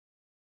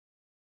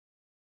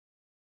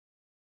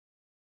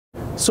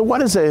So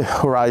what is the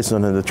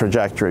horizon and the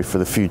trajectory for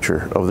the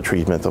future of the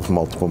treatment of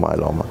multiple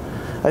myeloma?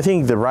 I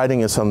think the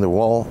writing is on the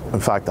wall. In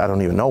fact, I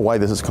don't even know why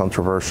this is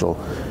controversial,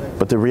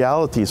 but the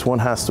reality is one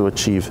has to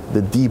achieve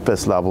the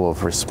deepest level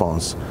of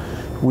response.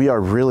 We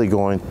are really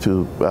going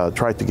to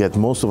try to get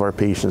most of our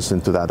patients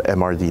into that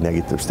MRD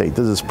negative state.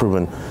 This is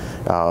proven,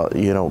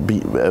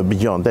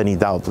 beyond any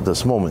doubt at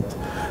this moment.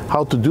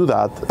 How to do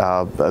that?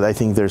 I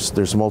think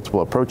there's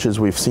multiple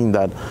approaches. We've seen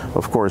that,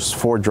 of course,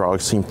 4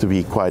 drugs seem to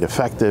be quite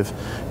effective.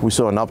 We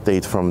saw an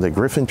update from the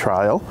GRIFFIN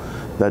trial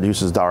that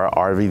uses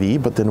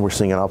D-RVd, but then we're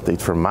seeing an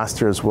update from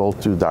MASTER as well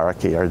to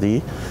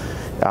D-KRd.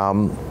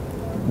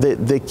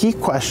 The key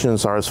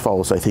questions are as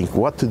follows, I think,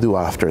 what to do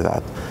after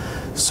that.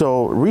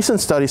 So recent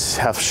studies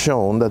have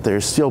shown that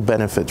there's still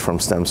benefit from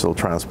stem cell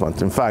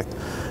transplant. In fact,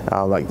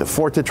 like the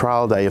Forte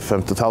trial, the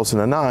AFM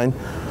 2009,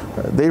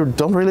 they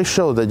don't really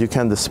show that you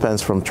can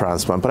dispense from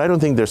transplant, but I don't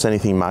think there's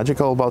anything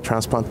magical about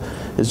transplant.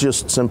 It's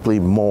just simply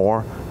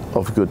more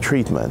of good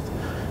treatment.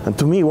 And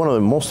to me, one of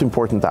the most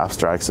important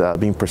abstracts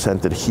being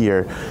presented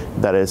here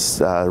that is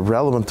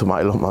relevant to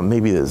myeloma,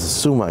 maybe the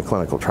SUMA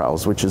clinical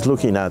trials, which is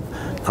looking at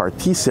CAR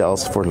T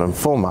cells for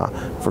lymphoma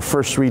for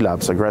first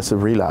relapse,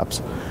 aggressive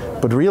relapse.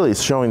 But really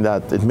it's showing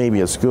that it may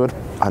be as good,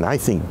 and I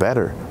think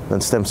better,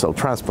 than stem cell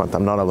transplant.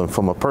 I'm not a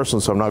lymphoma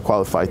person, so I'm not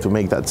qualified to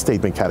make that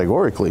statement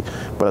categorically.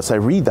 But as I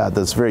read that,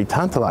 that's very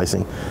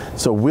tantalizing.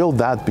 So will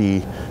that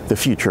be the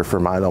future for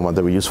myeloma,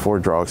 that we use 4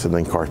 drugs and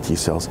then CAR T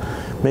cells?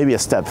 Maybe a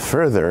step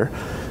further,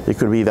 it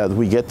could be that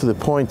we get to the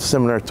point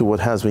similar to what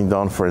has been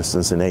done, for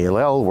instance, in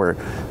ALL, where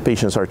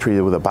patients are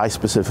treated with a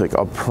bispecific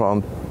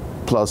upfront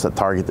plus a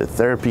targeted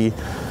therapy.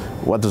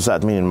 What does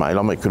that mean in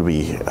myeloma? It could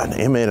be an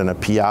IMiD and a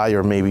PI,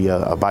 or maybe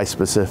a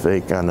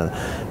bispecific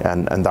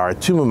and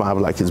Daratumumab,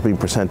 like it's being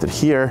presented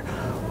here.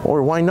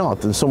 Or why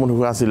not? In someone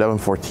who has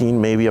 11-14,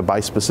 maybe a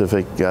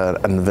bispecific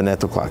and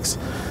venetoclax.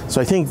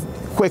 So I think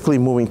quickly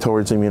moving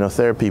towards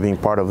immunotherapy being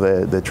part of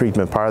the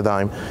treatment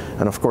paradigm,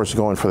 and of course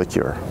going for the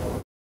cure.